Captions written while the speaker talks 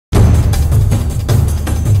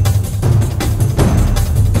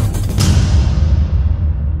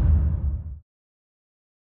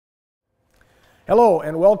Hello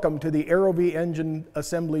and welcome to the AeroVee engine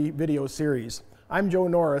assembly video series. I'm Joe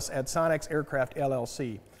Norris at Sonex Aircraft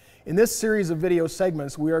LLC. In this series of video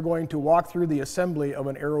segments, we are going to walk through the assembly of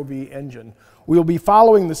an AeroVee engine. We will be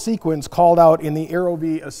following the sequence called out in the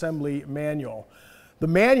AeroVee assembly manual. The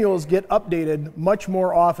manuals get updated much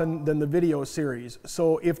more often than the video series.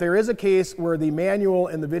 So if there is a case where the manual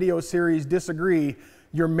and the video series disagree,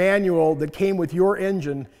 your manual that came with your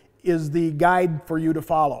engine is the guide for you to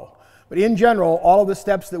follow. But in general, all of the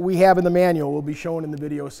steps that we have in the manual will be shown in the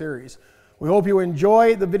video series. We hope you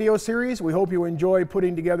enjoy the video series. We hope you enjoy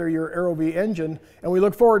putting together your AeroVee engine, and we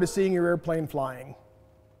look forward to seeing your airplane flying.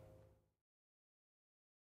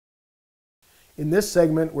 In this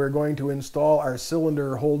segment, we're going to install our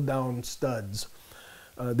cylinder hold-down studs.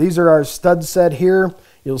 These are our stud set here.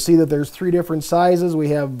 You'll see that there's three different sizes. We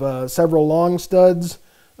have several long studs,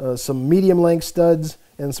 some medium-length studs,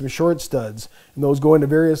 and some short studs. And those go into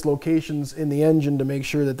various locations in the engine to make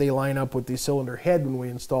sure that they line up with the cylinder head when we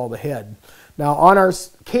install the head. Now on our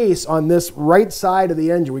case, on this right side of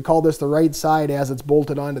the engine, we call this the right side as it's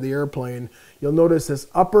bolted onto the airplane, you'll notice this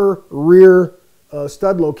upper rear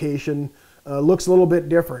stud location looks a little bit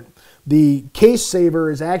different. The case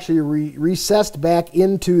saver is actually recessed back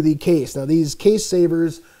into the case. Now these case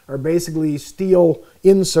savers are basically steel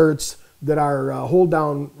inserts that our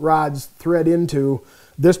hold-down rods thread into.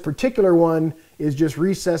 This particular one is just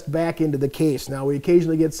recessed back into the case. Now we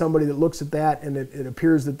occasionally get somebody that looks at that and it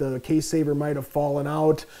appears that the case saver might have fallen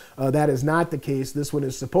out. That is not the case. This one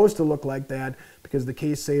is supposed to look like that because the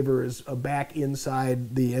case saver is back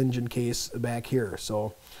inside the engine case back here.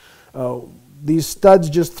 So these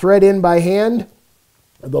studs just thread in by hand.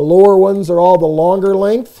 The lower ones are all the longer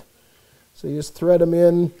length. So you just thread them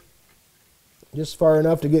in just far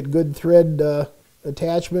enough to get good thread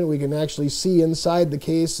attachment. We can actually see inside the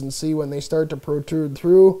case and see when they start to protrude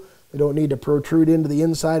through. They don't need to protrude into the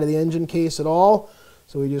inside of the engine case at all.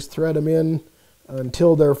 So we just thread them in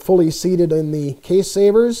until they're fully seated in the case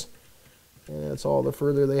savers. And that's all the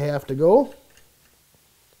further they have to go.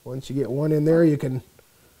 Once you get one in there, you can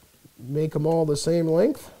make them all the same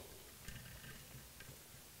length.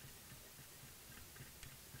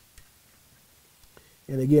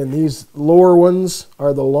 And again, these lower ones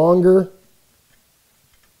are the longer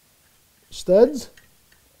studs.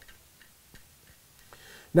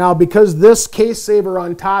 Now because this case saver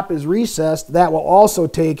on top is recessed, that will also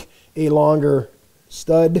take a longer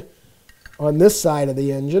stud on this side of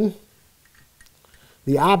the engine.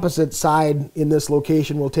 The opposite side in this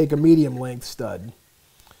location will take a medium length stud.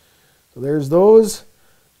 So there's those.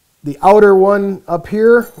 The outer one up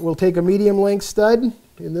here will take a medium length stud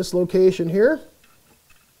in this location here.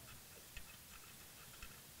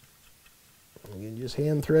 Again, just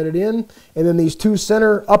hand thread it in. And then these two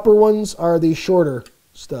center upper ones are the shorter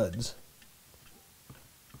studs.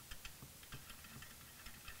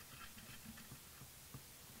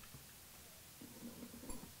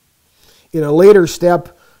 In a later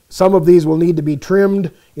step, some of these will need to be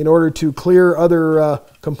trimmed in order to clear other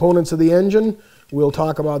components of the engine. We'll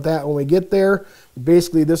talk about that when we get there.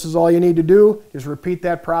 Basically, this is all you need to do. Just repeat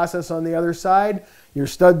that process on the other side. Your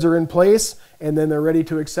studs are in place, and then they're ready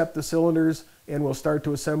to accept the cylinders, and we'll start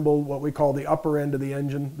to assemble what we call the upper end of the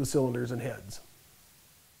engine, the cylinders and heads.